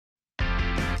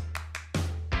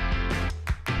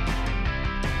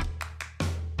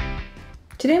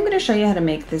Today I'm going to show you how to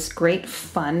make this great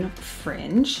fun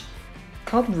fringe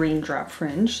called Raindrop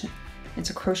Fringe.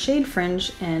 It's a crocheted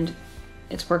fringe and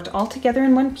it's worked all together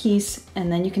in one piece,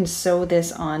 and then you can sew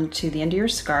this onto the end of your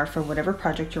scarf or whatever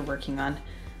project you're working on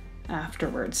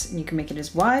afterwards. And you can make it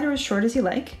as wide or as short as you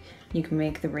like. You can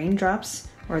make the raindrops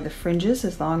or the fringes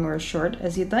as long or as short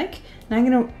as you'd like. And I'm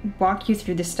going to walk you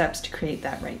through the steps to create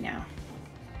that right now.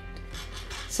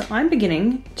 So I'm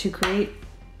beginning to create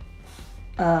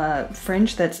a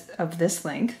fringe that's of this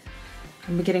length.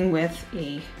 I'm beginning with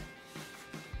a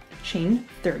chain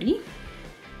 30.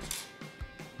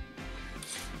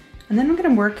 And then I'm going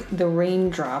to work the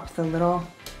raindrop, the little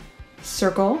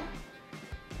circle,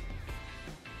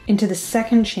 into the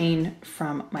second chain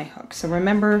from my hook. So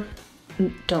remember,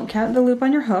 don't count the loop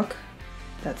on your hook.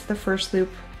 That's the first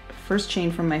loop, first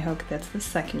chain from my hook. That's the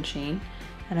second chain.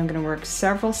 And I'm going to work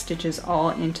several stitches all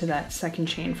into that second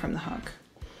chain from the hook.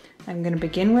 I'm going to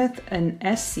begin with an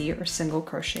SC or single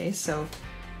crochet. So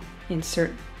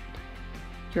insert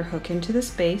your hook into the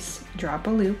space, drop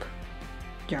a loop,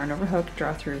 yarn over hook,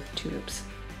 draw through 2 loops.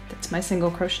 That's my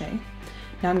single crochet.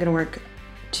 Now I'm going to work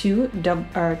two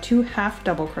half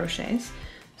double crochets.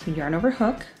 So yarn over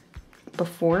hook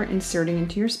before inserting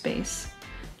into your space,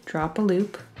 drop a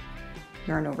loop,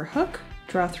 yarn over hook,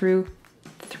 draw through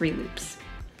 3 loops.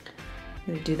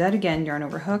 I'm going to do that again, yarn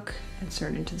over hook,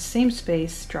 insert into the same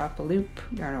space, drop a loop,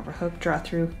 yarn over hook, draw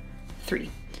through 3.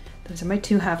 Those are my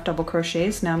 2 half double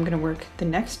crochets. Now I'm going to work the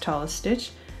next tallest stitch,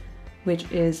 which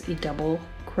is a double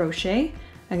crochet.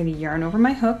 I'm going to yarn over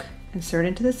my hook, insert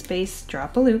into the space,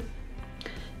 drop a loop,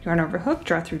 yarn over hook,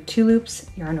 draw through 2 loops,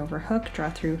 yarn over hook, draw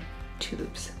through 2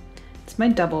 loops. It's my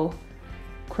double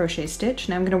crochet stitch.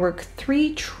 Now I'm going to work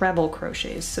 3 treble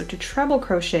crochets. So to treble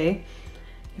crochet, you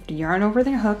have to yarn over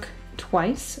the hook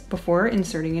twice before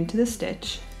inserting into the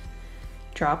stitch,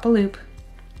 drop a loop,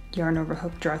 yarn over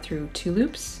hook, draw through 2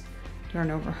 loops, yarn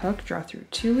over hook, draw through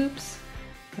 2 loops,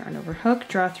 yarn over hook,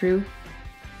 draw through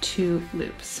 2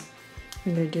 loops.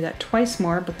 I'm going to do that twice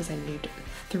more because I need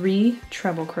 3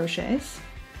 treble crochets.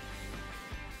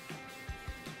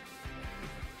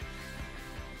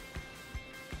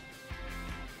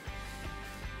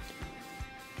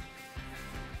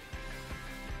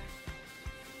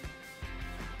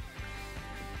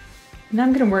 Now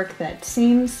I'm going to work that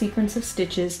same sequence of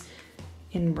stitches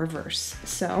in reverse.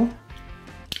 So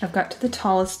I've got to the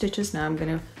tallest stitches. Now I'm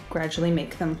going to gradually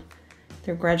make them,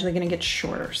 they're gradually going to get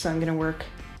shorter. So I'm going to work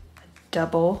a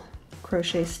double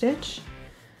crochet stitch,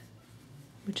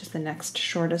 which is the next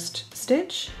shortest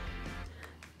stitch,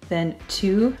 then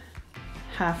 2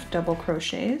 half double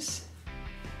crochets,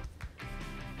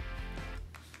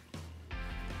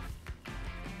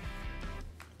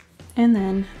 and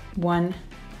then 1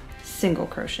 single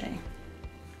crochet.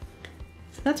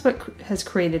 So that's what has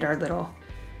created our little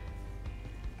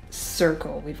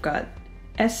circle. We've got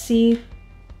SC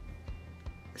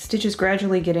stitches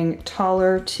gradually getting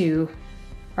taller to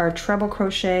our treble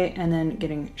crochet and then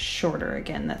getting shorter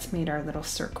again. That's made our little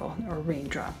circle or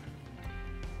raindrop.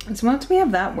 And so once we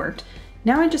have that worked,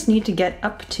 now I just need to get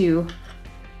up to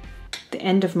the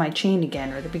end of my chain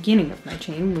again, or the beginning of my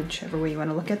chain, whichever way you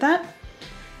want to look at that.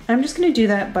 And I'm just going to do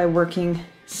that by working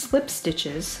slip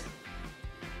stitches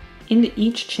into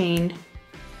each chain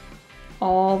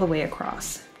all the way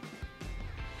across.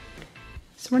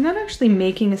 So we're not actually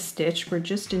making a stitch, we're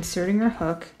just inserting our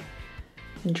hook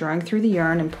and drawing through the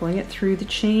yarn and pulling it through the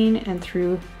chain and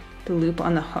through the loop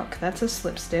on the hook. That's a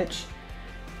slip stitch.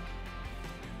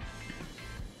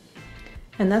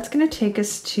 And that's going to take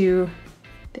us to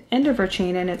the end of our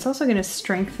chain, and it's also going to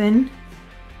strengthen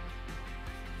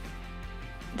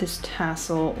this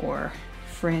tassel or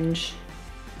fringe.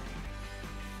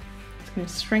 It's going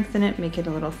to strengthen it, make it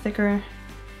a little thicker,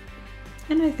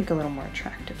 and I think a little more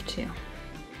attractive too.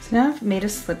 So now I've made a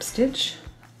slip stitch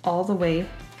all the way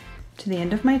to the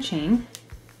end of my chain,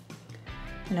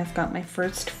 and I've got my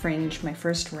first fringe, my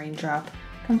first raindrop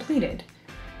completed.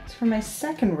 So for my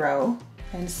second row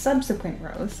and subsequent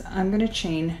rows, I'm going to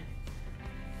chain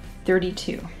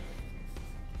 32.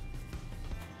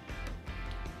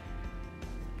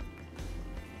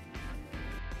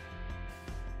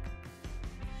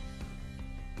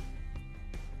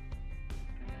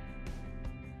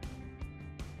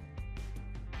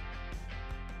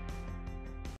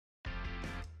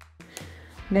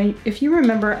 Now, if you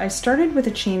remember, I started with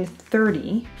a chain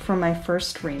 30 for my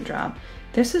first raindrop.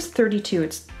 This is 32.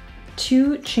 It's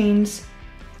 2 chains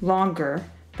longer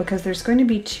because there's going to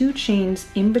be 2 chains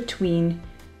in between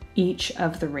each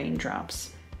of the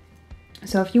raindrops.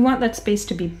 So if you want that space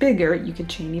to be bigger, you could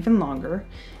chain even longer.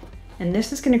 And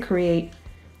this is going to create,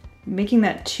 making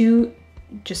that 2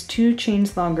 just 2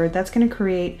 chains longer, that's going to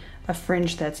create a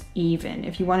fringe that's even.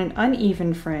 If you want an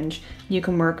uneven fringe, you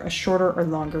can work a shorter or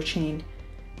longer chain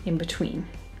in between.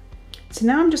 So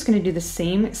now I'm just going to do the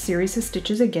same series of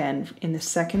stitches again in the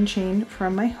second chain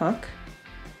from my hook.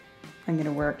 I'm going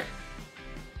to work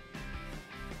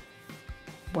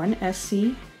 1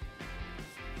 SC,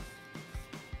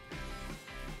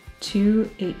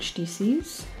 2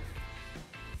 HDCs,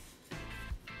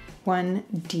 1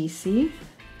 DC,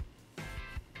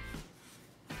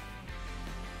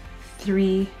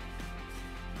 3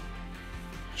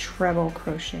 treble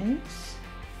crochets,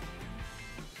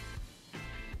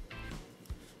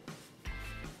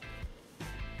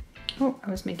 oh,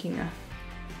 I was making a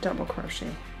double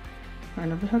crochet.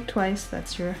 Yarn over the hook twice,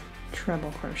 that's your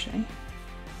treble crochet.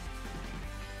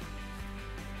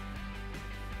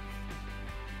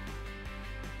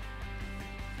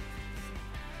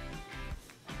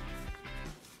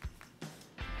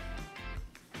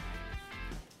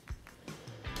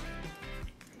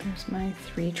 There's my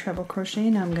 3 treble crochet.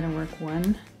 Now I'm going to work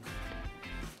 1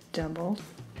 double,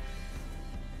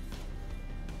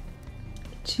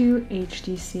 2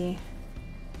 HDC,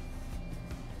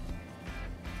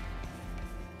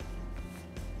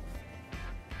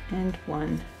 and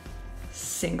 1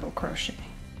 single crochet.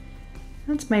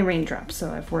 That's my raindrop.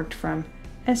 So I've worked from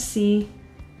SC,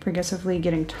 progressively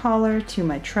getting taller, to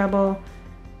my treble,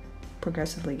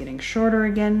 progressively getting shorter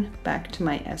again, back to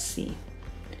my SC.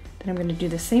 Then I'm going to do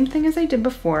the same thing as I did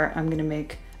before. I'm going to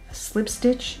make a slip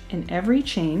stitch in every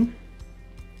chain.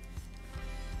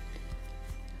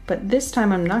 But this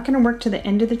time I'm not going to work to the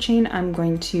end of the chain. I'm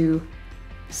going to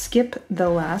skip the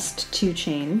last 2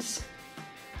 chains.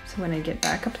 So when I get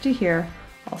back up to here,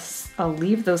 I'll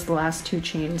leave those last 2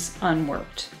 chains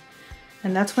unworked.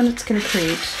 And that's when it's going to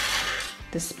create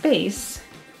the space.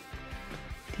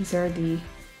 These are the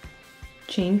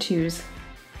chain 2s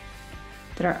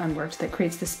that are unworked that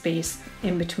creates the space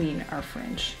in between our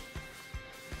fringe.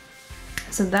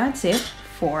 So that's it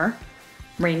for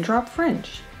Raindrop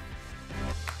Fringe.